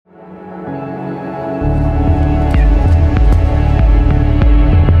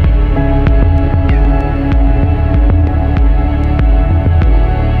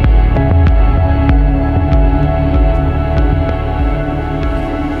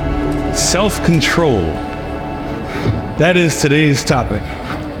self-control. That is today's topic.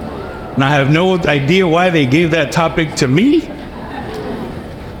 And I have no idea why they gave that topic to me,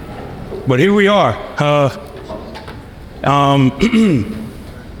 but here we are. And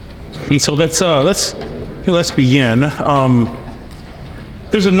so let's begin.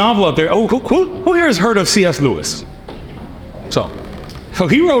 There's a novel out there. Oh, who here has heard of C.S. Lewis? So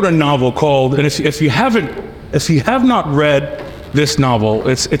he wrote a novel called, and if you have not read this novel,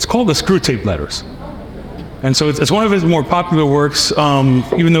 it's called The Screwtape Letters. And so it's one of his more popular works,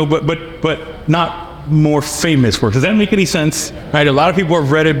 even though, but not more famous works. Does that make any sense? Right? A lot of people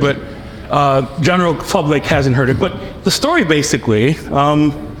have read it, but general public hasn't heard it. But the story basically,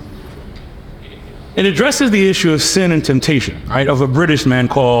 it addresses the issue of sin and temptation, right, of a British man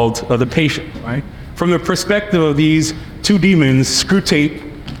called the Patient, right, from the perspective of these two demons, Screwtape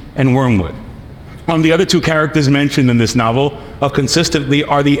and Wormwood. The other two characters mentioned in this novel consistently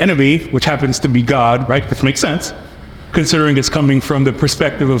are the enemy, which happens to be God, right, which makes sense, considering it's coming from the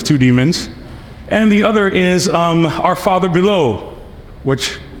perspective of two demons. And the other is our Father below,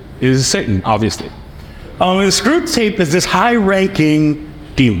 which is Satan, obviously. And Screwtape is this high-ranking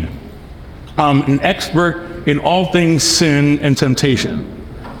demon, an expert in all things sin and temptation.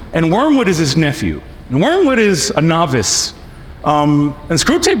 And Wormwood is his nephew. And Wormwood is a novice. And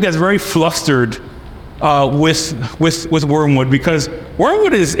Screwtape gets very flustered with Wormwood because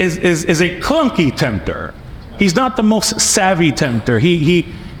Wormwood is a clunky tempter. He's not the most savvy tempter.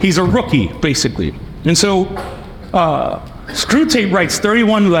 He's a rookie, basically. And so Screwtape writes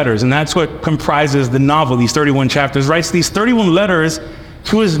 31 letters, and that's what comprises the novel, these 31 chapters, writes these 31 letters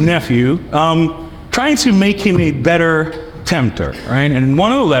to his nephew, trying to make him a better tempter, right? And in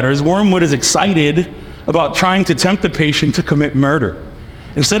one of the letters, Wormwood is excited about trying to tempt the Patient to commit murder,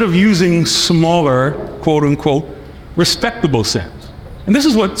 instead of using smaller, quote unquote, respectable sins. And this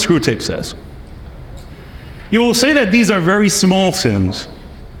is what Screwtape says. You will say that these are very small sins,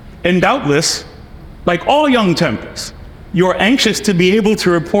 and doubtless, like all young tempters, you are anxious to be able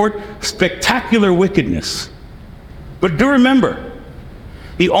to report spectacular wickedness. But do remember,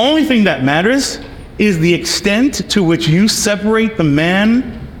 the only thing that matters is the extent to which you separate the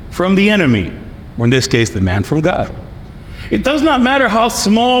man from the enemy, or in this case, the man from God. It does not matter how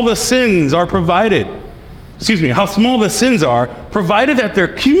small the sins are provided that their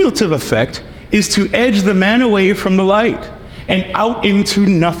cumulative effect is to edge the man away from the light and out into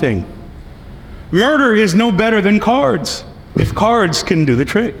nothing. Murder is no better than cards, if cards can do the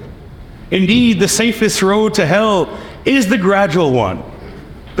trick. Indeed, the safest road to hell is the gradual one,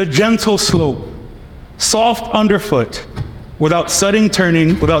 the gentle slope, soft underfoot, without sudden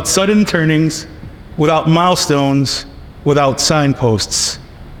turnings, without milestones, without signposts.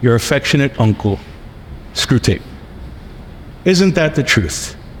 Your affectionate uncle, Screwtape. Isn't that the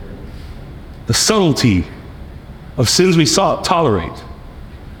truth? The subtlety of sins we tolerate,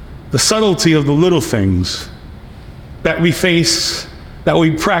 the subtlety of the little things that we face, that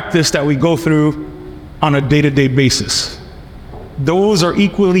we practice, that we go through on a day-to-day basis. Those are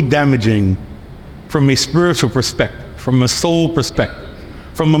equally damaging from a spiritual perspective, from a soul perspective,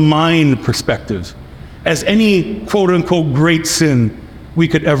 from a mind perspective, as any quote-unquote great sin we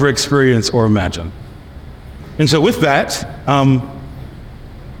could ever experience or imagine. And so with that,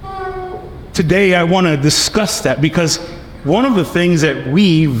 today I want to discuss that, because one of the things that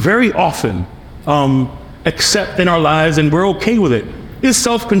we very often accept in our lives, and we're okay with it, is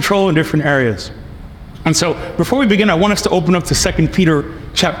self-control in different areas. And so before we begin, I want us to open up to 2 Peter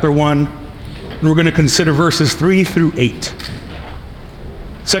chapter 1, and we're going to consider verses 3 through 8.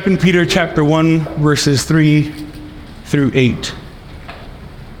 2 Peter chapter 1, verses 3 through 8.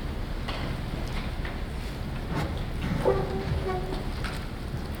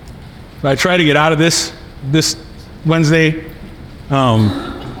 I tried to get out of this Wednesday.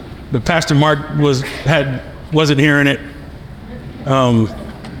 The Pastor Mark wasn't hearing it.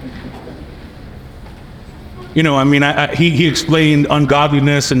 He explained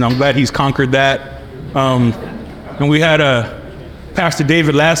ungodliness, and I'm glad he's conquered that. And we had Pastor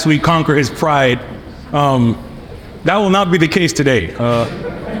David last week conquer his pride. That will not be the case today.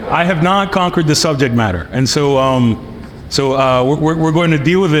 I have not conquered the subject matter, and so we're going to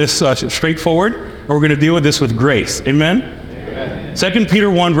deal with this straightforward, and we're going to deal with this with grace. Amen? Amen. 2 Peter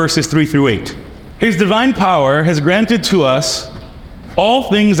 1, verses 3 through 8. His divine power has granted to us all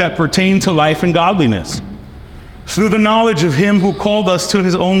things that pertain to life and godliness, through the knowledge of him who called us to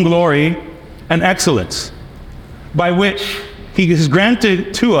his own glory and excellence, by which he has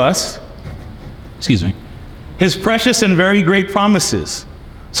granted to us, his precious and very great promises,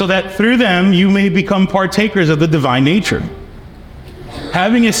 so that through them you may become partakers of the divine nature,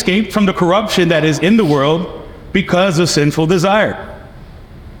 having escaped from the corruption that is in the world because of sinful desire.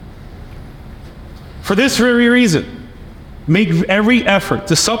 For this very reason, make every effort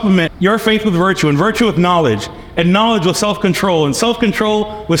to supplement your faith with virtue, and virtue with knowledge, and knowledge with self-control, and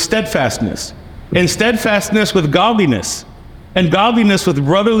self-control with steadfastness, and steadfastness with godliness, and godliness with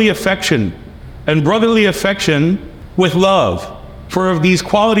brotherly affection, and brotherly affection with love. For if these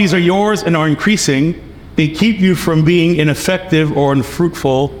qualities are yours and are increasing, they keep you from being ineffective or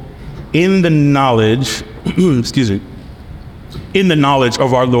unfruitful in the knowledge, in the knowledge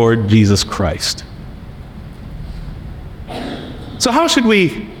of our Lord Jesus Christ. So how should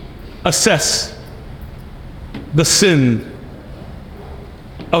we assess the sin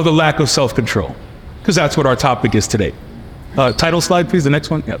of the lack of self-control? Because that's what our topic is today. Title slide, please, the next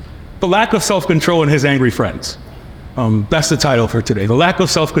one. Yep. The lack of self-control and his angry friends. That's the title for today. The lack of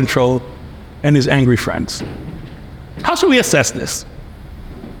self-control and his angry friends. How should we assess this?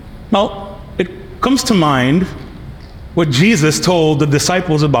 Well, it comes to mind what Jesus told the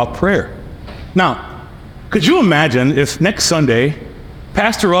disciples about prayer. Now, could you imagine if next Sunday,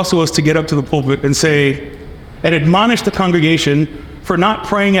 Pastor Russell was to get up to the pulpit and say, and admonish the congregation for not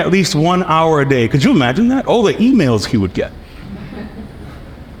praying at least 1 hour a day? Could you imagine that? All the emails he would get.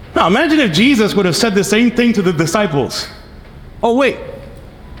 Now, imagine if Jesus would have said the same thing to the disciples. Oh, wait,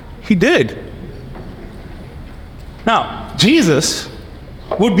 he did. Now, Jesus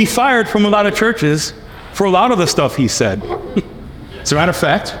would be fired from a lot of churches for a lot of the stuff he said. As a matter of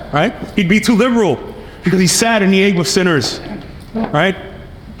fact, right? He'd be too liberal because he sat and he ate with sinners, right?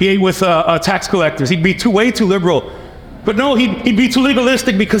 He ate with tax collectors. He'd be way too liberal. But no, he'd be too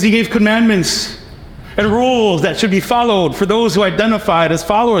legalistic because he gave commandments and rules that should be followed for those who identified as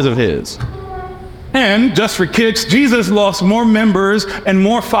followers of his. And just for kicks, Jesus lost more members and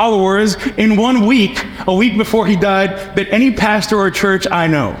more followers in 1 week, a week before he died, than any pastor or church I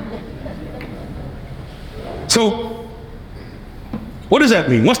know. So, what does that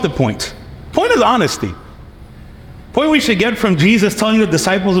mean? What's the point? Point is honesty. Point we should get from Jesus telling the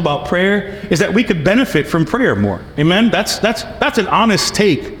disciples about prayer is that we could benefit from prayer more. Amen? That's an honest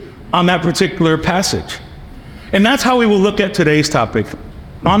take on that particular passage. And that's how we will look at today's topic,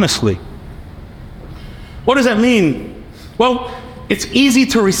 honestly. What does that mean? Well, it's easy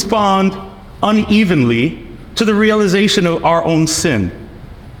to respond unevenly to the realization of our own sin.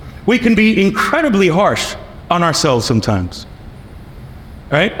 We can be incredibly harsh on ourselves sometimes,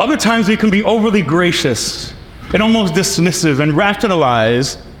 right? Other times we can be overly gracious and almost dismissive and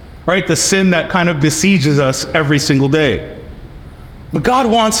rationalize, right, the sin that kind of besieges us every single day. But God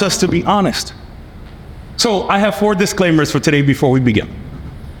wants us to be honest. So I have 4 disclaimers for today before we begin.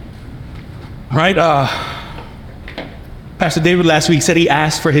 Right? Pastor David last week said he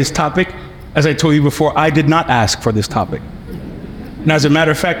asked for his topic. As I told you before, I did not ask for this topic. And as a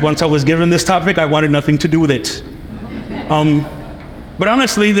matter of fact, once I was given this topic, I wanted nothing to do with it. But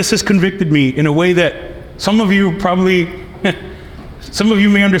honestly, this has convicted me in a way that some of you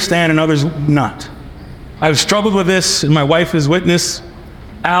may understand and others not. I've struggled with this, and my wife is witness.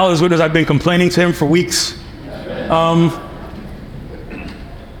 Al is witness. I've been complaining to him for weeks.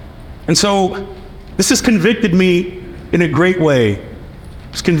 And so this has convicted me in a great way.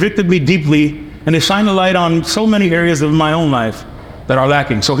 It's convicted me deeply, and it shined a light on so many areas of my own life that are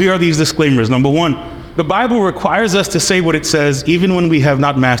lacking. So here are these disclaimers. Number 1, the Bible requires us to say what it says even when we have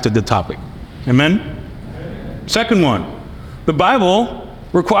not mastered the topic. Amen? Second one, the Bible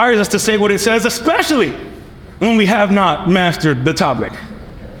requires us to say what it says, especially when we have not mastered the topic.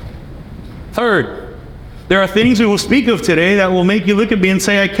 Third, there are things we will speak of today that will make you look at me and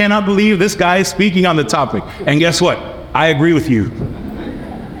say, I cannot believe this guy is speaking on the topic. And guess what? I agree with you.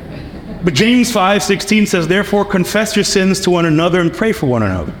 But James 5:16 says, therefore confess your sins to one another and pray for one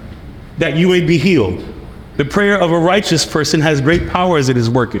another, that you may be healed. The prayer of a righteous person has great power as it is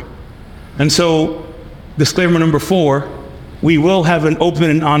working. And so, disclaimer number 4, we will have an open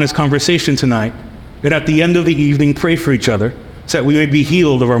and honest conversation tonight, and at the end of the evening, pray for each other, so that we may be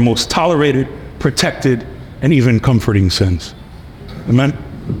healed of our most tolerated, protected, and even comforting sins. Amen?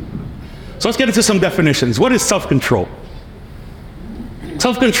 So let's get into some definitions. What is self-control?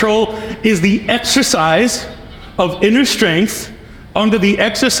 Self-control is the exercise of inner strength under the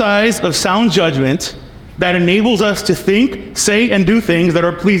exercise of sound judgment that enables us to think, say, and do things that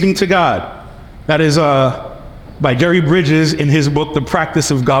are pleasing to God. That is by Jerry Bridges in his book, The Practice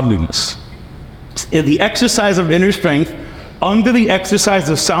of Godliness. The exercise of inner strength under the exercise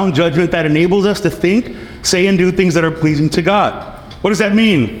of sound judgment that enables us to think, say, and do things that are pleasing to God. What does that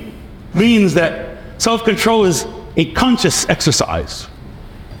mean? It means that self-control is a conscious exercise.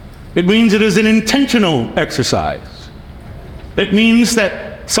 It means it is an intentional exercise. It means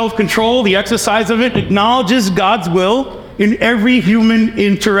that self-control, the exercise of it, acknowledges God's will in every human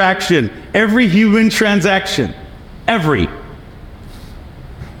interaction, every human transaction, every.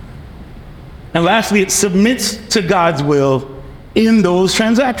 And lastly, it submits to God's will in those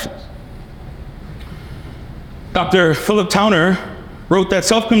transactions. Dr. Philip Towner wrote that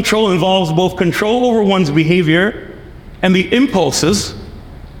self-control involves both control over one's behavior and the impulses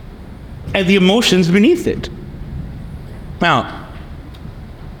and the emotions beneath it. Now,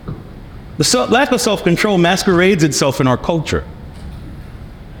 the lack of self-control masquerades itself in our culture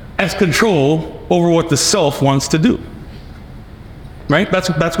as control over what the self wants to do. Right? That's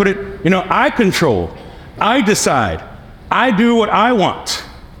what it, I control, I decide, I do what I want,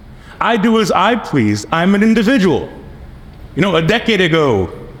 I do as I please, I'm an individual. A decade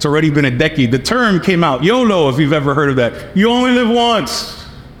ago, it's already been a decade, the term came out, YOLO, if you've ever heard of that. You only live once.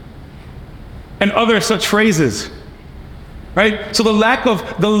 And other such phrases. Right? So the lack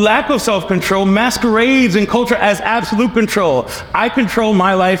of self-control masquerades in culture as absolute control. I control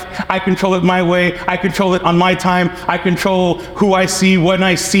my life, I control it my way, I control it on my time, I control who I see, when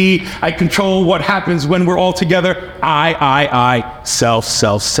I see, I control what happens when we're all together. I,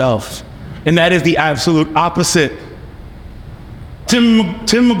 self. And that is the absolute opposite. Tim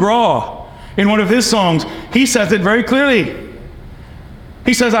McGraw, in one of his songs, he says it very clearly.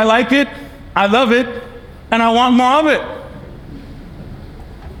 He says, I like it, I love it, and I want more of it.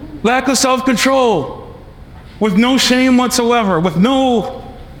 Lack of self-control, with no shame whatsoever, with no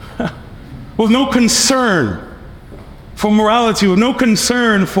concern for morality, with no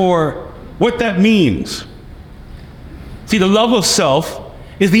concern for what that means. See, the love of self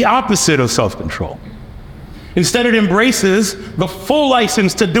is the opposite of self-control. Instead, it embraces the full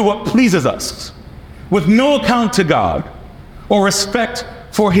license to do what pleases us, with no account to God or respect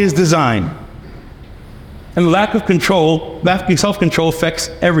for His design. And the lack of self-control affects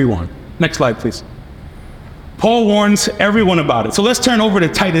everyone. Next slide, please. Paul warns everyone about it. So let's turn over to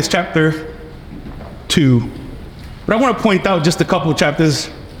Titus chapter 2. But I want to point out just a couple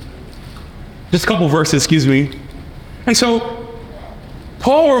verses, And so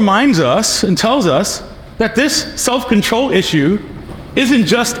Paul reminds us and tells us that this self-control issue isn't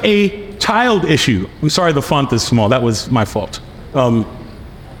just a child issue. I'm sorry the font is small. That was my fault.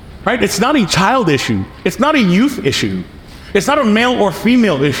 Right? It's not a child issue. It's not a youth issue. It's not a male or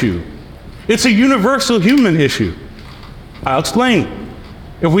female issue. It's a universal human issue. I'll explain.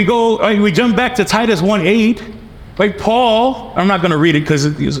 If we jump back to Titus 1:8, right? Paul, I'm not going to read it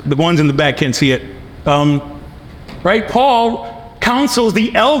because the ones in the back can't see it. Right? Paul counsels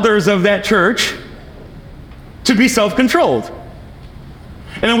the elders of that church to be self-controlled.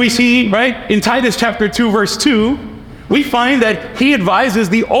 And then we see, right, in Titus chapter 2, verse 2, we find that he advises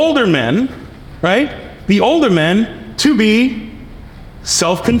the older men, right? The older men to be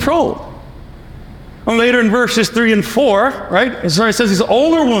self-controlled. And later in verses 3 and 4, right? It says these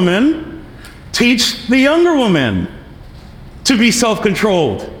older women teach the younger women to be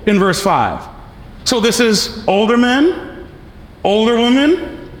self-controlled in verse 5. So this is older men, older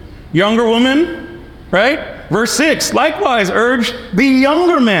women, younger women, right? Verse 6, likewise urge the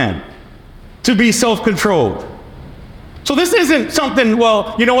younger men to be self-controlled. So this isn't something,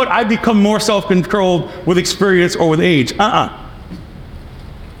 well, you know what, I become more self-controlled with experience or with age.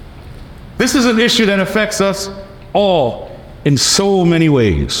 This is an issue that affects us all in so many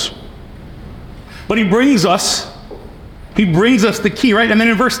ways. But he brings us the key, right? And then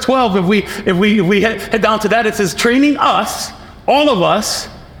in verse 12, if we head down to that, it says, training us, all of us,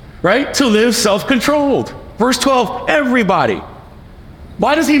 right, to live self-controlled. Verse 12, everybody.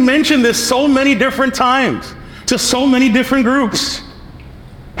 Why does he mention this so many different times? To so many different groups.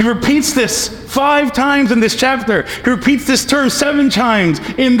 He repeats this 5 times in this chapter. He repeats this term 7 times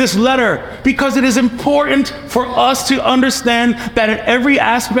in this letter because it is important for us to understand that at every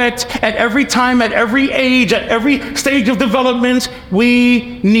aspect, at every time, at every age, at every stage of development,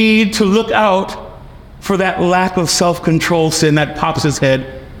 we need to look out for that lack of self-control sin that pops its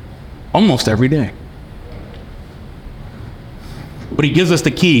head almost every day. But he gives us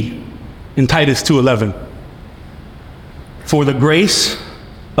the key in Titus 2:11. For the grace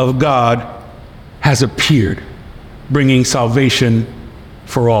of God has appeared, bringing salvation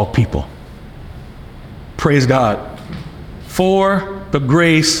for all people. Praise God. For the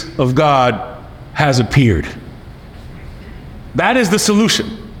grace of God has appeared. That is the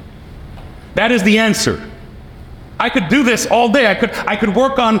solution. That is the answer. I could do this all day. I could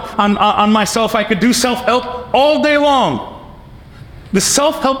work on myself. I could do self-help all day long. The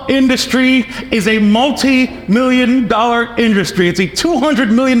self-help industry is a multi-million-dollar industry. It's a $200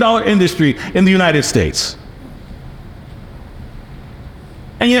 million industry in the United States.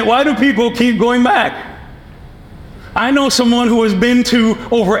 And yet, why do people keep going back? I know someone who has been to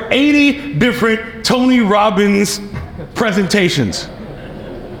over 80 different Tony Robbins presentations.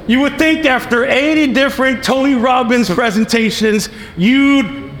 You would think after 80 different Tony Robbins presentations,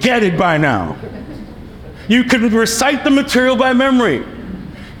 you'd get it by now. You could recite the material by memory.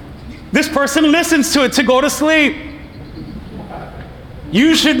 This person listens to it to go to sleep.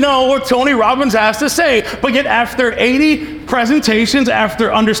 You should know what Tony Robbins has to say, but yet after 80 presentations,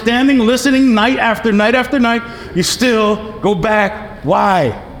 after understanding, listening night after night after night, you still go back.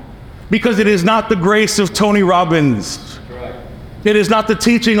 Why? Because it is not the grace of Tony Robbins. It is not the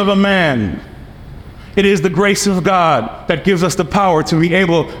teaching of a man. It is the grace of God that gives us the power to be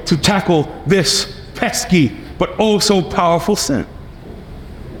able to tackle this pesky but oh so powerful sin.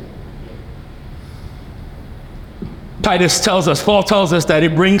 Paul tells us that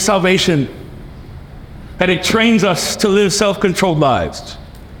it brings salvation, that it trains us to live self-controlled lives.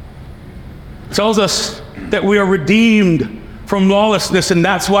 It tells us that we are redeemed from lawlessness, and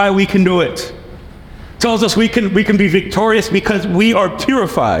that's why we can do it. It tells us we can be victorious because we are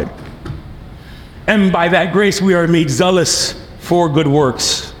purified. And by that grace, we are made zealous for good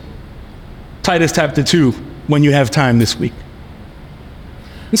works. Titus chapter 2, when you have time this week.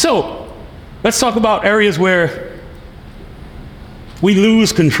 And so, let's talk about areas where we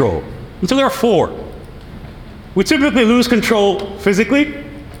lose control. And so there are 4. We typically lose control physically.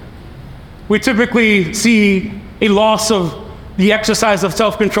 We typically see a loss of the exercise of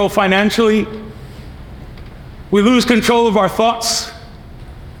self-control financially. We lose control of our thoughts,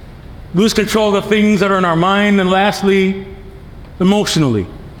 lose control of the things that are in our mind, and lastly, emotionally.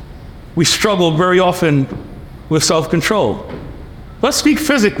 We struggle very often with self-control. Let's speak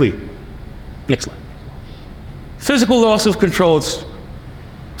physically. Next slide. Physical loss of control.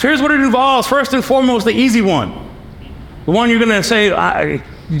 So here's what it involves. First and foremost, the easy one. The one you're going to say,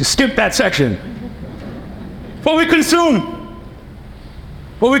 you skip that section. What we consume.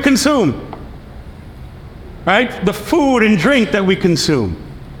 What we consume. Right? The food and drink that we consume.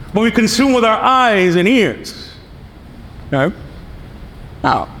 What we consume with our eyes and ears. Right?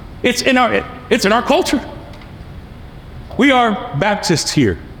 Now, it's in our culture. We are Baptists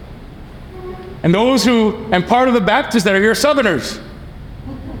here. And part of the Baptists that are here are Southerners.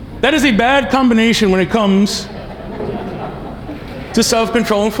 That is a bad combination when it comes to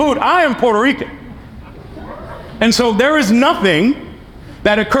self-control and food. I am Puerto Rican. And so there is nothing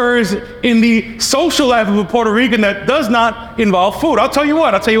that occurs in the social life of a Puerto Rican that does not involve food. I'll tell you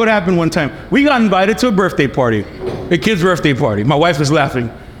what happened one time. We got invited to a birthday party, a kid's birthday party. My wife was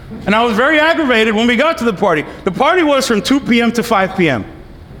laughing. And I was very aggravated when we got to the party. The party was from 2 p.m. to 5 p.m.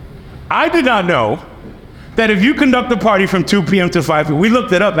 I did not know that if you conduct the party from 2 p.m. to 5 p.m., we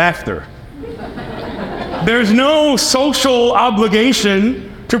looked it up after. There's no social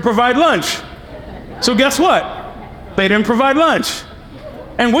obligation to provide lunch. So guess what? They didn't provide lunch.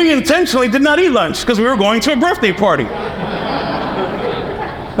 And we intentionally did not eat lunch because we were going to a birthday party.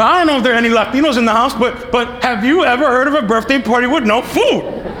 Now, I don't know if there are any Latinos in the house, but have you ever heard of a birthday party with no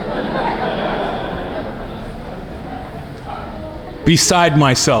food? Beside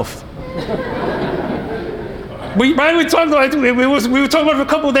myself. We talked about it. We were talking about it for a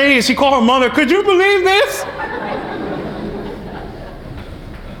couple of days. She called her mother. Could you believe this?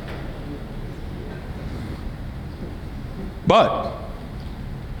 But,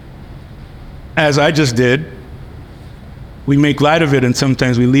 as I just did, we make light of it and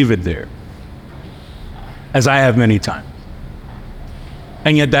sometimes we leave it there, as I have many times.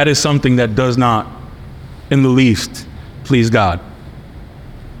 And yet that is something that does not, in the least, please God.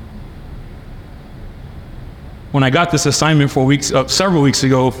 When I got this assignment several weeks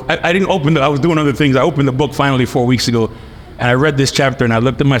ago, I didn't open it. I was doing other things. I opened the book finally 4 weeks ago, and I read this chapter, and I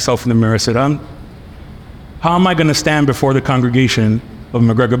looked at myself in the mirror and said, how am I going to stand before the congregation of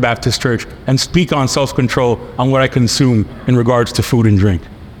McGregor Baptist Church and speak on self-control on what I consume in regards to food and drink?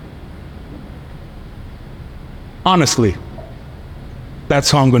 Honestly, that's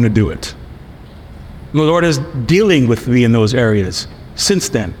how I'm going to do it. The Lord is dealing with me in those areas since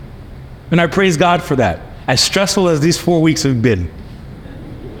then, and I praise God for that. As stressful as these 4 weeks have been.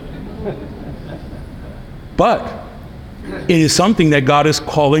 But it is something that God is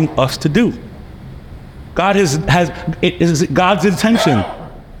calling us to do. It is God's intention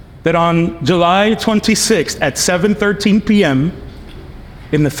that on July 26th at 7:13 p.m.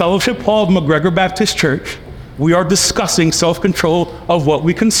 in the Fellowship Hall of McGregor Baptist Church, we are discussing self-control of what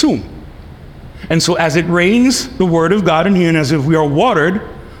we consume. And so as it rains the Word of God in here, and as if we are watered,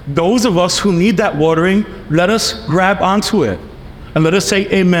 those of us who need that watering, let us grab onto it. And let us say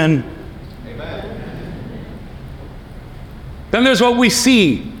amen. Amen. Then there's what we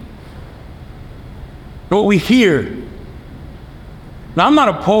see, what we hear. Now, I'm not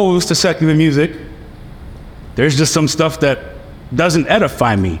opposed to secular music. There's just some stuff that doesn't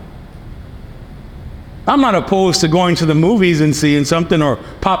edify me. I'm not opposed to going to the movies and seeing something or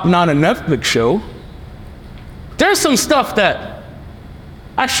popping on a Netflix show. There's some stuff that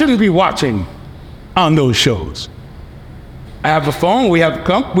I shouldn't be watching on those shows. I have a phone, we have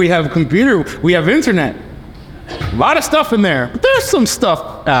a computer, we have internet. A lot of stuff in there, but there's some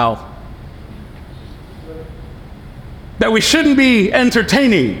stuff, Al, that we shouldn't be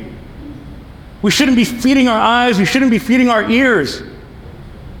entertaining. We shouldn't be feeding our eyes, we shouldn't be feeding our ears.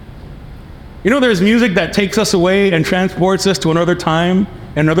 You know, there's music that takes us away and transports us to another time,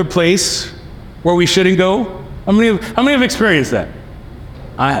 another place where we shouldn't go. How many have experienced that?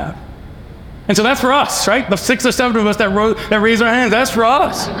 I have. And so that's for us, right? The 6 or 7 of us that raise our hands, that's for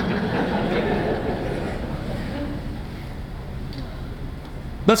us.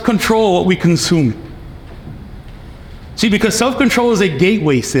 Let's control what we consume. See, because self-control is a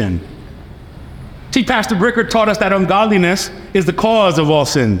gateway sin. See, Pastor Bricker taught us that ungodliness is the cause of all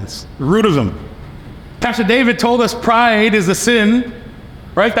sins, the root of them. Pastor David told us pride is the sin,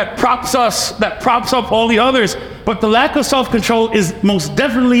 right, that props up all the others. But the lack of self-control is most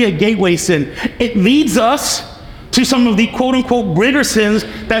definitely a gateway sin. It leads us to some of the quote-unquote greater sins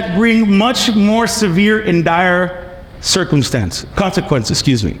that bring much more severe and dire consequences.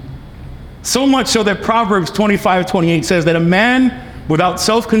 So much so that Proverbs 25:28 says that a man without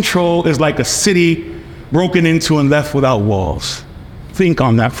self-control is like a city broken into and left without walls. Think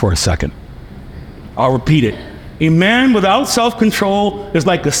on that for a second. I'll repeat it. A man without self-control is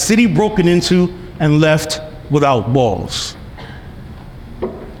like a city broken into and left without walls.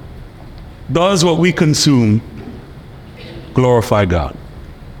 Does what we consume glorify God?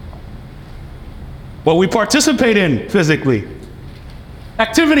 What we participate in physically,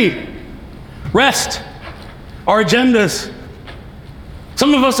 activity, rest, our agendas.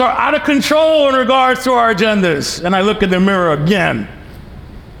 Some of us are out of control in regards to our agendas. And I look in the mirror again.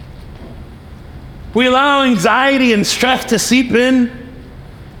 We allow anxiety and stress to seep in.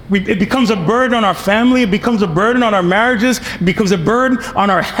 It becomes a burden on our family. It becomes a burden on our marriages. It becomes a burden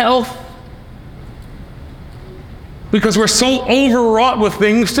on our health. Because we're so overwrought with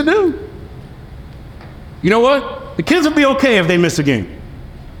things to do. You know what? The kids will be okay if they miss a game.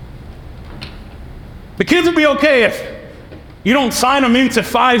 The kids will be okay if you don't sign them into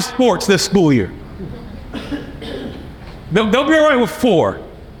 5 sports this school year. They'll be all right with 4.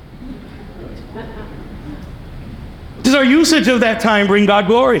 Does our usage of that time bring God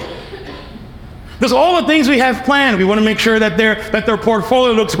glory? Does all the things we have planned, we want to make sure that their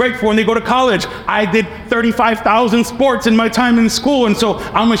portfolio looks great for when they go to college. I did 35,000 sports in my time in school, and so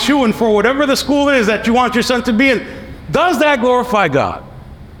I'm a shoo-in for whatever the school is that you want your son to be in. Does that glorify God?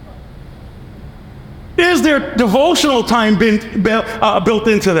 Is there devotional time built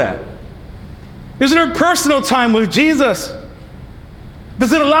into that? Is there personal time with Jesus?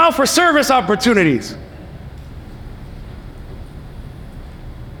 Does it allow for service opportunities?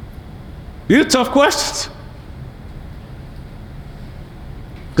 These are tough questions.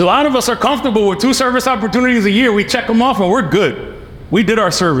 A lot of us are comfortable with 2 service opportunities a year. We check them off and we're good. We did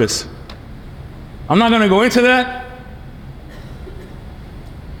our service. I'm not going to go into that.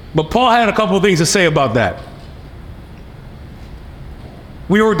 But Paul had a couple of things to say about that.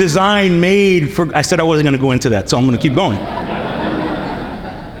 We were made for, I said I wasn't going to go into that, so I'm going to keep going.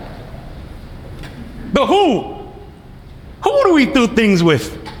 But who do we do things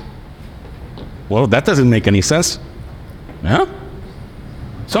with? Well, that doesn't make any sense. Yeah?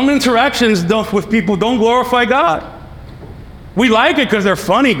 Some interactions with people don't glorify God. We like it because they're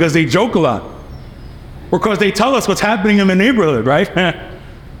funny, because they joke a lot. Or because they tell us what's happening in the neighborhood, right?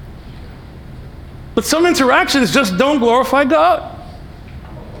 But some interactions just don't glorify God.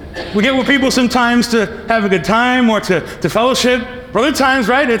 We get with people sometimes to have a good time or to fellowship. But other times,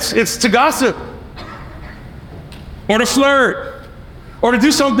 right, it's to gossip. Or to flirt. Or to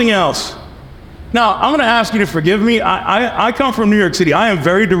do something else. Now, I'm going to ask you to forgive me. I come from New York City. I am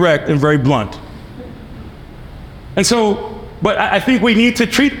very direct and very blunt. And so, but I think we need to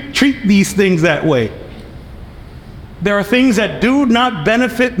treat these things that way. There are things that do not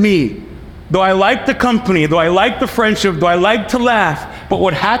benefit me. Though I like the company, though I like the friendship, though I like to laugh, but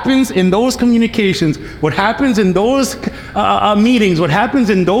what happens in those communications, what happens in those meetings, what happens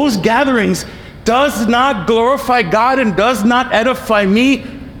in those gatherings does not glorify God and does not edify me.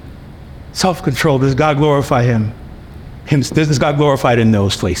 Self-control, does God glorify him? Does God glorified in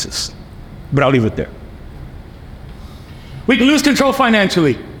those places? But I'll leave it there. We can lose control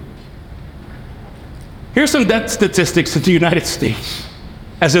financially. Here's some debt statistics in the United States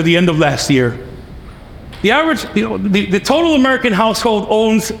as of the end of last year. The average, the total American household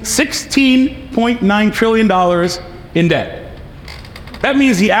owns $16.9 trillion in debt. That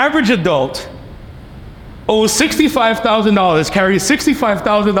means the average adult owes $65,000, carries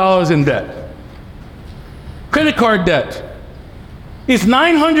 $65,000 in debt. Credit card debt is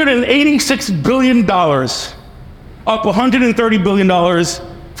 $986 billion, up $130 billion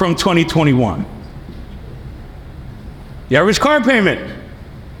from 2021. The average car payment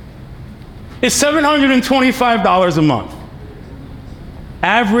is $725 a month.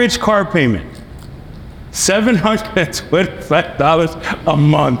 Average car payment, $725 a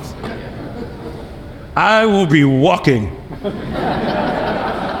month. I will be walking.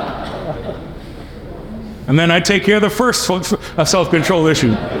 And then I take care of the first self-control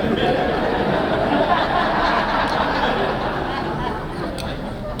issue.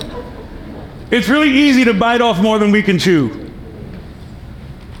 It's really easy to bite off more than we can chew.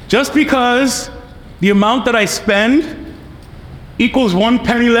 Just because the amount that I spend equals 1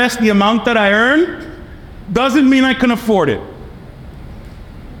 penny less the amount that I earn doesn't mean I can afford it.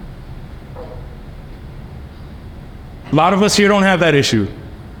 A lot of us here don't have that issue.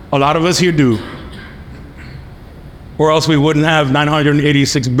 A lot of us here do. Or else we wouldn't have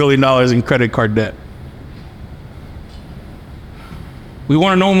 $986 billion in credit card debt. We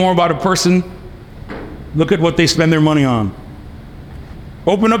want to know more about a person? Look at what they spend their money on.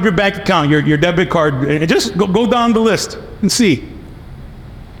 Open up your bank account, your debit card, and just go down the list and see.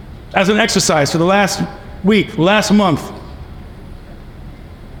 As an exercise for the last week, last month.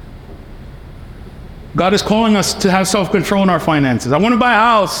 God is calling us to have self-control in our finances. I want to buy a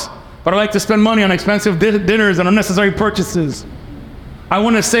house, but I like to spend money on expensive dinners and unnecessary purchases. I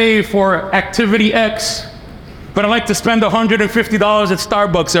want to save for activity X, but I like to spend $150 at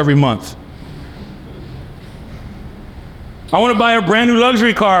Starbucks every month. I want to buy a brand new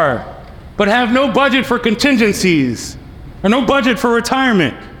luxury car, but have no budget for contingencies or no budget for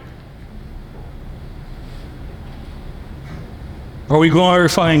retirement. Are we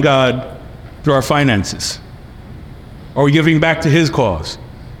glorifying God through our finances? Are we giving back to His cause?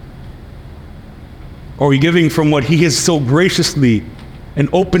 Are we giving from what He has so graciously and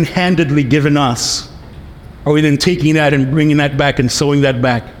open-handedly given us? Are we then taking that and bringing that back and sowing that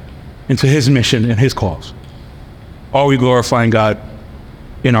back into His mission and His cause? Are we glorifying God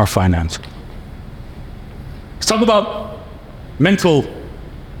in our finances? Let's talk about mental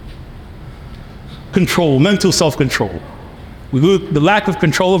control, mental self-control. The lack of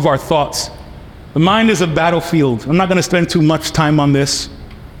control of our thoughts. The mind is a battlefield. I'm not going to spend too much time on this.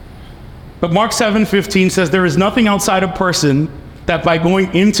 But Mark 7:15 says, there is nothing outside a person that by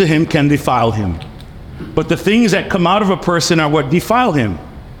going into him can defile him. But the things that come out of a person are what defile him.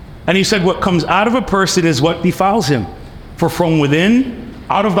 And he said, what comes out of a person is what defiles him. For from within,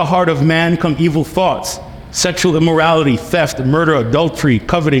 out of the heart of man come evil thoughts, sexual immorality, theft, murder, adultery,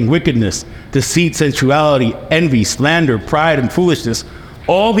 coveting, wickedness, deceit, sensuality, envy, slander, pride, and foolishness.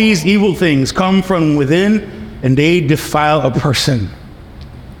 All these evil things come from within, and they defile a person.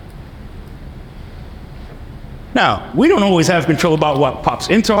 Now, we don't always have control about what pops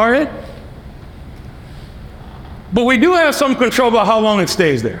into our head, but we do have some control about how long it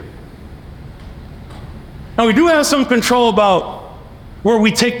stays there. Now, we do have some control about where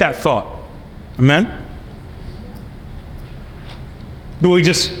we take that thought. Amen? Do we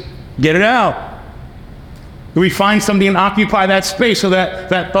just get it out? Do we find something and occupy that space so that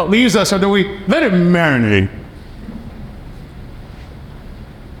that thought leaves us, or do we let it marinate?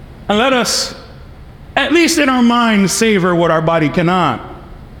 And let us, at least in our minds, savor what our body cannot.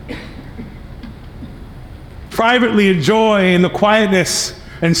 Privately enjoy in the quietness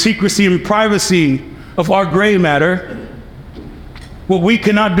and secrecy and privacy of our gray matter what we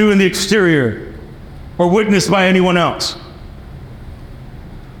cannot do in the exterior or witnessed by anyone else.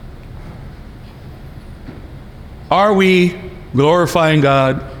 Are we glorifying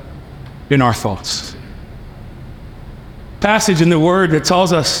God in our thoughts? Passage in the Word that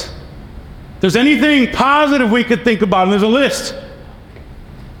tells us if there's anything positive we could think about, and there's a list.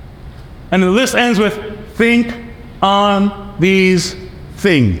 And the list ends with, think on these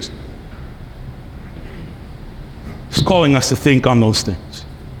things. It's calling us to think on those things.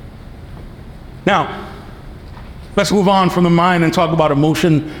 Now, let's move on from the mind and talk about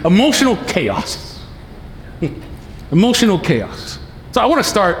emotional chaos. Emotional chaos. So I want to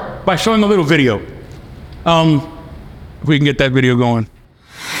start by showing a little video. If we can get that video going.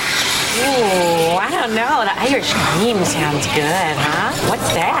 Ooh, I don't know. The Irish cream sounds good, huh?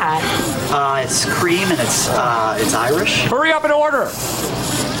 What's that? It's cream and it's Irish. Hurry up and order.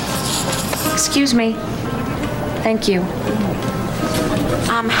 Excuse me. Thank you.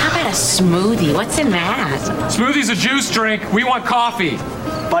 How about a smoothie? What's in that? Smoothie's a juice drink. We want coffee.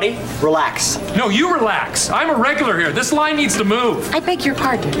 Buddy, relax. No, you relax. I'm a regular here. This line needs to move. I beg your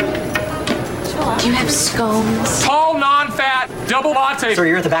pardon. Do you have scones? Tall, non-fat, double latte. Sir,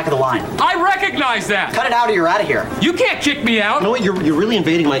 you're at the back of the line. I recognize that. Cut it out or you're out of here. You can't kick me out. You know what? You're really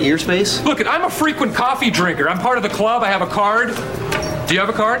invading my ear space. Look, I'm a frequent coffee drinker. I'm part of the club. I have a card. Do you have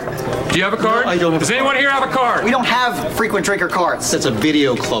a card? Do you have a card? No, I don't have Does a anyone card. here have a card? We don't have frequent drinker cards. That's a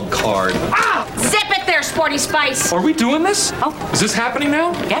video club card. Ah! Zip it there, Sporty Spice. Are we doing this? Oh. Is this happening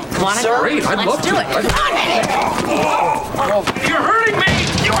now? Yeah, want it? Sir, Great, I'd Let's love do to. it. You're hurting me!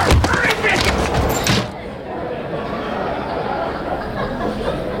 You're hurting me!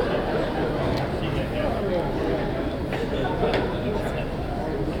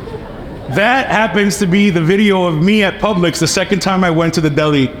 That happens to be the video of me at Publix the second time I went to the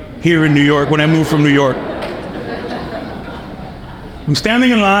deli here in New York when I moved from New York. I'm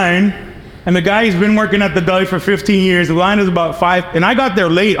standing in line, and the guy who's been working at the deli for 15 years, the line is about 5, and I got there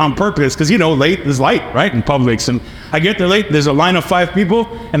late on purpose, because, you know, late is light, right, in Publix. And I get there late, there's a line of 5 people,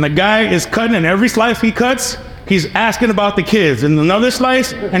 and the guy is cutting, and every slice he cuts, he's asking about the kids, and another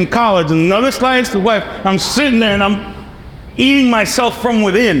slice, and college, and another slice, the wife. I'm sitting there, and I'm eating myself from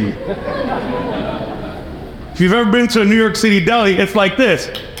within. If you've ever been to a New York City deli, it's like this.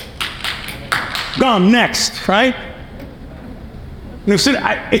 Gone next, right? And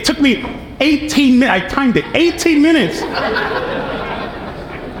it took me 18 minutes, I timed it, 18 minutes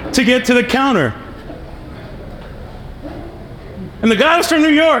to get to the counter. And the guy was from New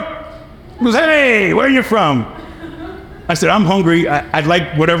York. He goes, hey, where are you from? I said, I'm hungry. I'd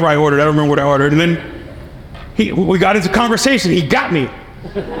like whatever I ordered. I don't remember what I ordered. And then we got into conversation. He got me.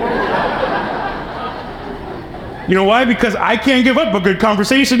 You know why? Because I can't give up a good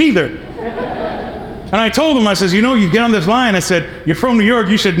conversation either. And I told him, I says, you know, you get on this line. I said, you're from New York,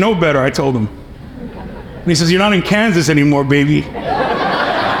 you should know better, I told him. And he says, you're not in Kansas anymore, baby.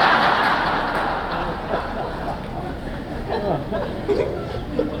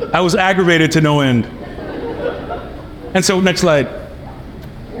 I was aggravated to no end. And so, next slide.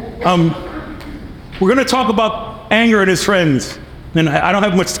 We're gonna talk about anger and his friends. And I don't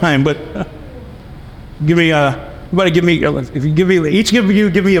have much time, but give me if you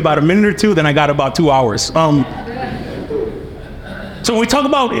give me about a minute or two, then I got about 2 hours. So when we talk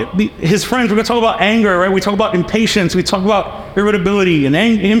about his friends, we're going to talk about anger, right? We talk about impatience. We talk about irritability, and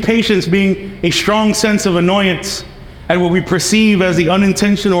impatience being a strong sense of annoyance at what we perceive as the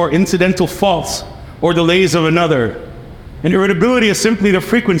unintentional or incidental faults or delays of another. And irritability is simply the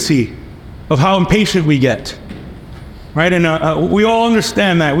frequency of how impatient we get, right? And we all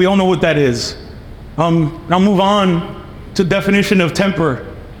understand that. We all know what that is. I'll move on to the definition of temper.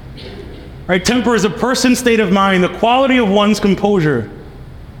 Right? Temper is a person's state of mind, the quality of one's composure.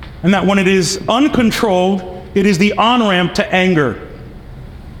 And that when it is uncontrolled, it is the on-ramp to anger.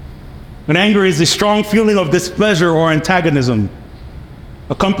 And anger is a strong feeling of displeasure or antagonism,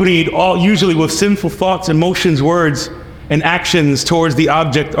 accompanied usually with sinful thoughts, emotions, words, and actions towards the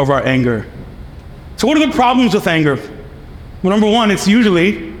object of our anger. So what are the problems with anger? Well, number one, it's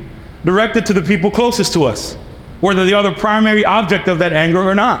usually directed to the people closest to us, whether they are the primary object of that anger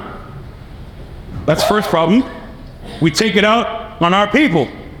or not. That's the first problem. We take it out on our people,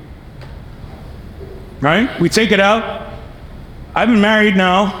 right? We take it out. I've been married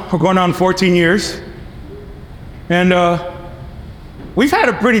now, we're going on 14 years, and we've had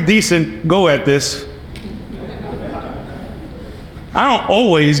a pretty decent go at this. I don't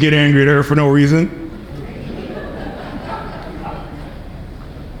always get angry at her for no reason.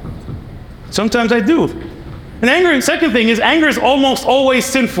 Sometimes I do. And anger, second thing is, anger is almost always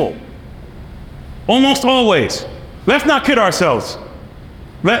sinful. Almost always. Let's not kid ourselves.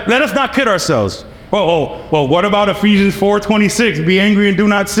 Let us not kid ourselves. Well, what about Ephesians 4:26? Be angry and do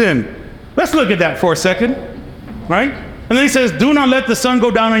not sin. Let's look at that for a second, right? And then he says, do not let the sun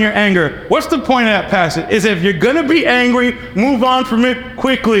go down on your anger. What's the point of that passage? Is if you're gonna be angry, move on from it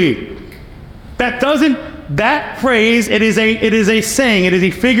quickly. That phrase, it is a saying, it is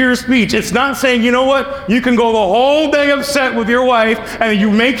a figure of speech. It's not saying, you know what, you can go the whole day upset with your wife and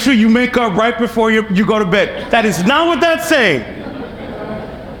you make sure you make up right before you go to bed. That is not what that's saying.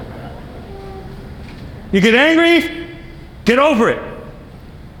 You get angry, get over it.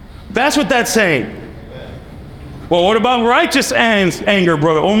 That's what that's saying. Well, what about righteous anger,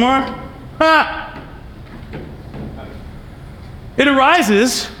 Brother Omar? It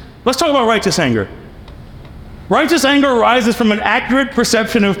arises, let's talk about righteous anger. Righteous anger arises from an accurate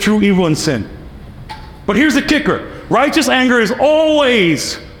perception of true evil and sin. But here's the kicker. Righteous anger is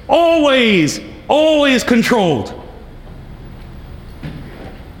always always controlled.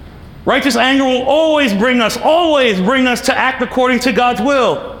 Righteous anger will always bring us to act according to God's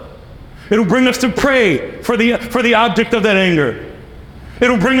will. It'll bring us to pray for the object of that anger.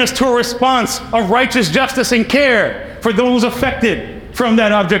 It'll bring us to a response of righteous justice and care for those affected from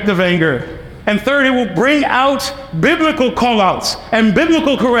that object of anger. And third, it will bring out biblical call-outs and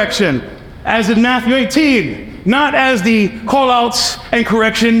biblical correction, as in Matthew 18, not as the call-outs and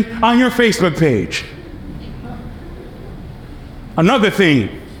correction on your Facebook page. Another thing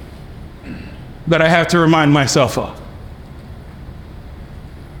that I have to remind myself of.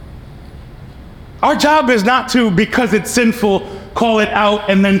 Our job is not to, because it's sinful, call it out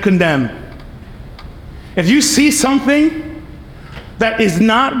and then condemn. If you see something that is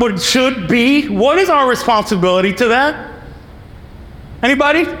not what it should be, what is our responsibility to that?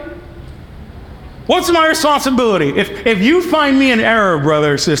 Anybody? What's my responsibility? If you find me in error,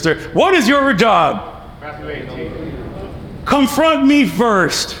 brother or sister, what is your job? Confront me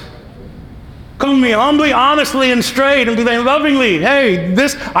first. Come to me humbly, honestly, and straight, and be like, lovingly, hey,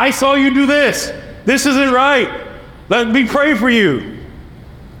 I saw you do this. This isn't right. Let me pray for you.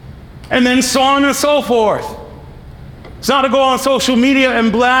 And then so on and so forth. It's not to go on social media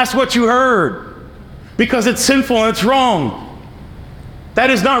and blast what you heard, because it's sinful and it's wrong. That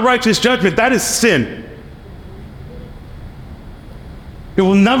is not righteous judgment. That is sin. It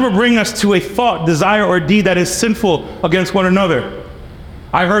will never bring us to a thought, desire, or deed that is sinful against one another.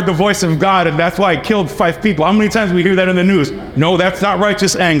 I heard the voice of God, and that's why I killed 5 people. How many times we hear that in the news? No, that's not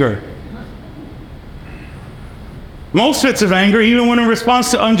righteous anger. Most fits of anger, even when in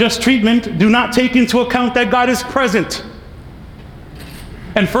response to unjust treatment, do not take into account that God is present.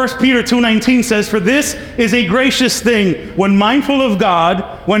 And 1 Peter 2:19 says, for this is a gracious thing, when mindful of God,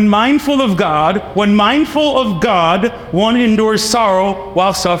 one endures sorrow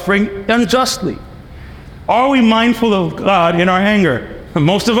while suffering unjustly. Are we mindful of God in our anger?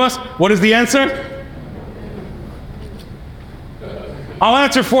 Most of us, what is the answer? I'll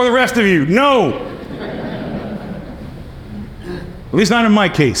answer for the rest of you, no. At least not in my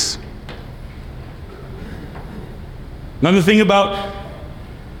case. Another thing about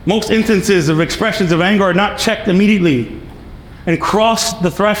most instances of expressions of anger are not checked immediately and cross the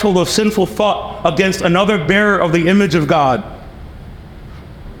threshold of sinful thought against another bearer of the image of God.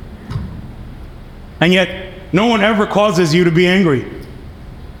 And yet, no one ever causes you to be angry.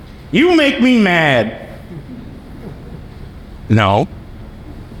 You make me mad. No.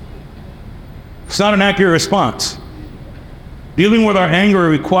 It's not an accurate response. Dealing with our anger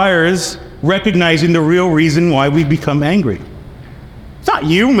requires recognizing the real reason why we become angry. It's not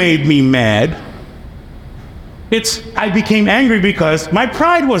you made me mad. It's I became angry because my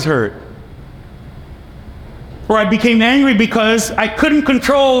pride was hurt. Or I became angry because I couldn't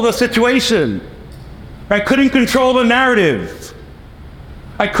control the situation. Or I couldn't control the narrative.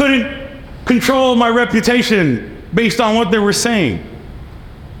 I couldn't control my reputation based on what they were saying.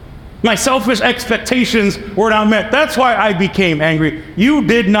 My selfish expectations were not met. That's why I became angry. You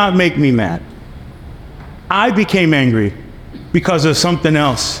did not make me mad. I became angry because of something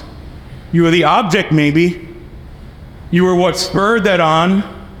else. You were the object, maybe. You were what spurred that on.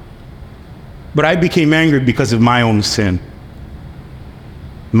 But I became angry because of my own sin.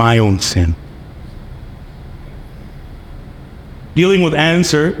 My own sin. Dealing with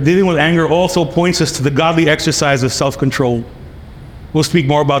anger also points us to the godly exercise of self-control. We'll speak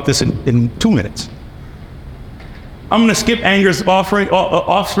more about this in 2 minutes. I'm going to skip anger's offspring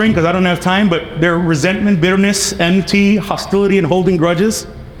because I don't have time, but they're resentment, bitterness, enmity, hostility, and holding grudges.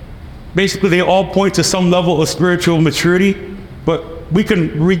 Basically, they all point to some level of spiritual maturity, but we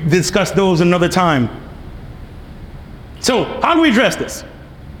can discuss those another time. So, how do we address this?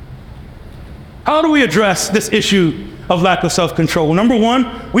 How do we address this issue of lack of self-control? Well, number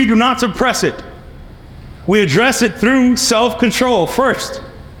one, we do not suppress it. We address it through self-control first.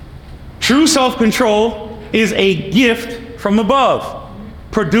 True self-control is a gift from above,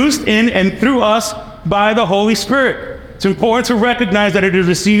 produced in and through us by the Holy Spirit. It's important to recognize that it is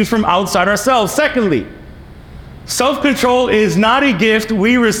received from outside ourselves. Secondly, self-control is not a gift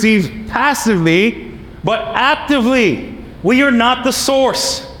we receive passively, but actively. We are not the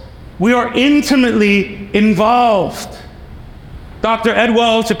source. We are intimately involved. Dr. Ed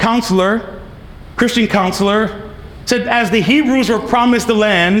Welch, a counselor, Christian counselor, said as the Hebrews were promised the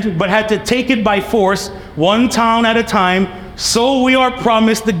land but had to take it by force, one town at a time, so we are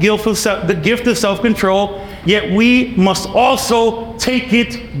promised the gift of self-control, yet we must also take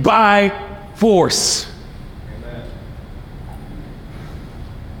it by force. Amen.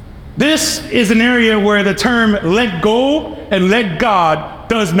 This is an area where the term let go and let God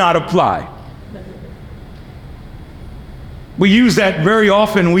does not apply. We use that very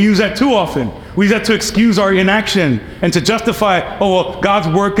often. We use that too often. We use that to excuse our inaction and to justify, oh, well, God's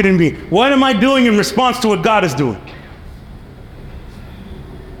working in me. What am I doing in response to what God is doing?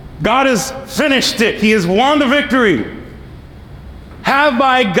 God has finished it. He has won the victory. Have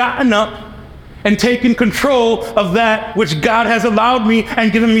I gotten up and taken control of that which God has allowed me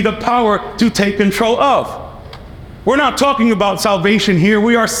and given me the power to take control of? We're not talking about salvation here.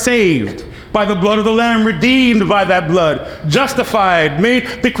 We are saved by the blood of the Lamb, redeemed by that blood, justified,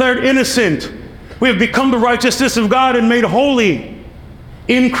 made, declared innocent. We have become the righteousness of God and made holy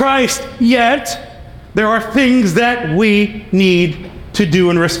in Christ. Yet, there are things that we need to do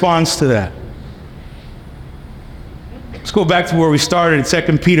in response to that. Let's go back to where we started,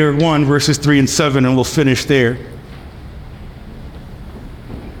 2 Peter 1, verses 3 and 7, and we'll finish there.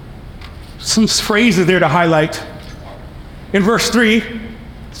 Some phrases there to highlight. In verse 3,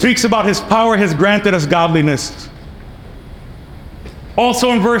 speaks about his power has granted us godliness.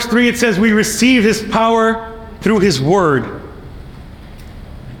 Also in verse 3, it says we receive his power through his word.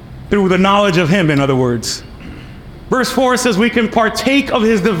 Through the knowledge of him, in other words. Verse 4 says we can partake of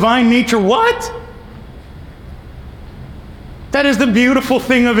his divine nature. What? That is the beautiful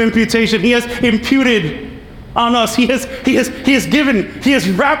thing of imputation. He has imputed on us. He has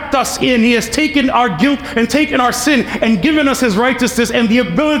wrapped us in. He has taken our guilt and taken our sin and given us his righteousness and the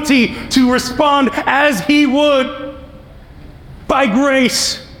ability to respond as he would by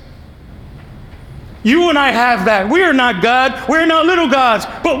grace. You and I have that. We are not God. We're not little gods,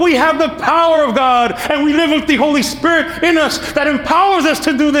 but we have the power of God, and we live with the Holy Spirit in us that empowers us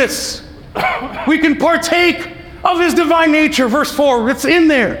to do this. We can partake of his divine nature. Verse 4, it's in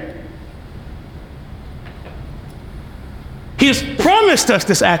there. He has promised us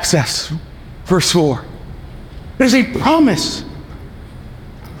this access. Verse 4. There's a promise.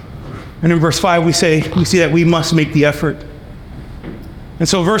 And in verse 5 we see that we must make the effort. And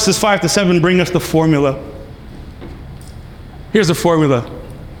so verses 5 to 7 bring us the formula. Here's the formula.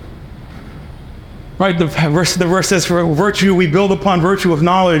 Right, the verse says, for virtue we build upon virtue of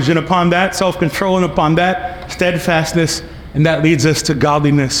knowledge, and upon that self-control, and upon that steadfastness, and that leads us to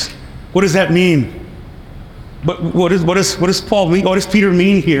godliness. What does that mean? But what does Paul mean? What does Peter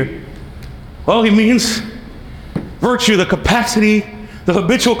mean here? Well, he means virtue, the capacity, the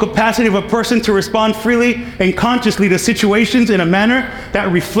habitual capacity of a person to respond freely and consciously to situations in a manner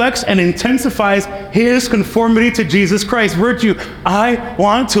that reflects and intensifies his conformity to Jesus Christ. Virtue, I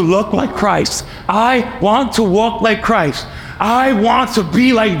want to look like Christ. I want to walk like Christ. I want to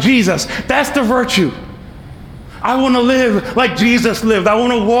be like Jesus. That's the virtue. I want to live like Jesus lived. I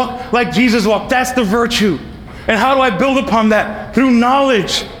want to walk like Jesus walked. That's the virtue. And how do I build upon that? Through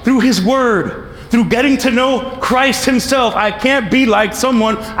knowledge, through his word, through getting to know Christ himself. I can't be like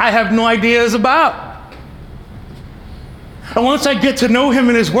someone I have no ideas about. And once I get to know him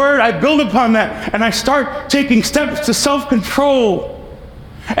and his word, I build upon that, and I start taking steps to self-control.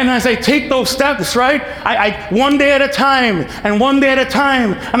 And as I take those steps, right, I one day at a time, and one day at a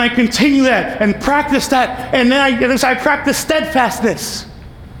time, and I continue that and practice that, and then as I practice steadfastness.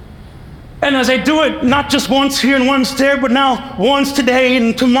 And as I do it, not just once here and once there, but now once today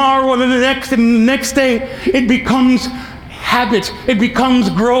and tomorrow and then the next day, it becomes habit. It becomes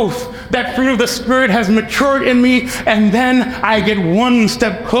growth. That fruit of the Spirit has matured in me, and then I get one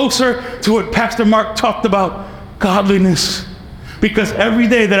step closer to what Pastor Mark talked about, godliness. Because every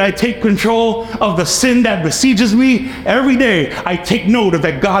day that I take control of the sin that besieges me, every day I take note of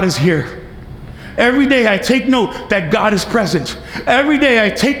that God is here. Every day I take note that God is present. Every day I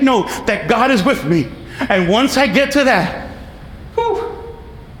take note that God is with me. And once I get to that,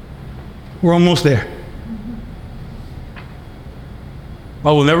 we're almost there.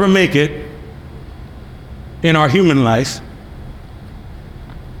 I will never make it in our human life,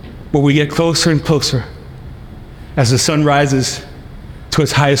 but we get closer and closer as the sun rises to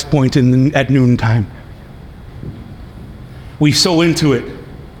its highest point at noontime. We sow into it.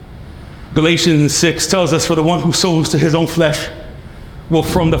 Galatians 6 tells us, for the one who sows to his own flesh will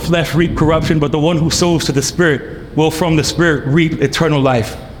from the flesh reap corruption, but the one who sows to the Spirit will from the Spirit reap eternal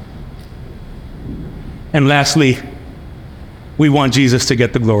life. And lastly, we want Jesus to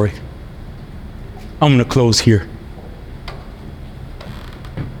get the glory. I'm going to close here.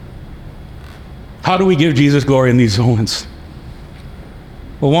 How do we give Jesus glory in these moments?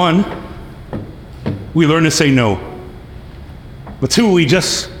 Well, one, we learn to say no. But two, we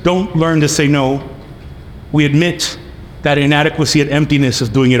just don't learn to say no. We admit that inadequacy and emptiness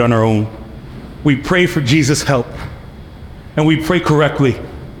of doing it on our own. We pray for Jesus' help, and we pray correctly.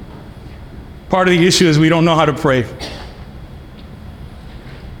 Part of the issue is we don't know how to pray.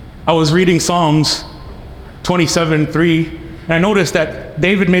 I was reading Psalms 27:3, And I noticed that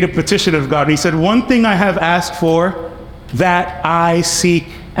David made a petition of God. He said, one thing I have asked for, that I seek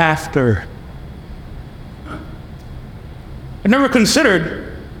after. I never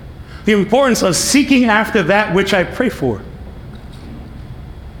considered the importance of seeking after that which I pray for.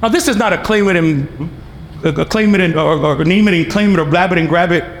 Now, this is not a claim it and or name it and claim it or blab it and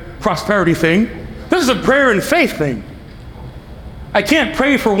grab it prosperity thing. This is a prayer and faith thing. I can't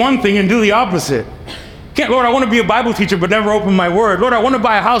pray for one thing and do the opposite. Lord, I want to be a Bible teacher but never open my word. Lord, I want to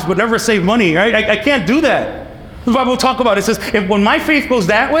buy a house but never save money. Right? I can't do that. The Bible will talk about it. It says, when my faith goes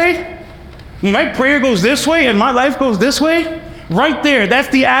that way, when my prayer goes this way and my life goes this way, right there, that's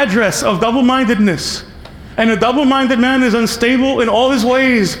the address of double-mindedness. And a double-minded man is unstable in all his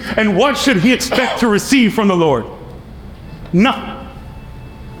ways. And what should he expect to receive from the Lord? Nothing.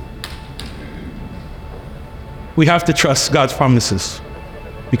 We have to trust God's promises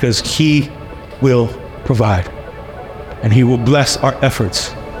because he will provide. And he will bless our efforts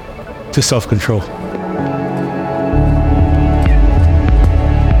to self-control.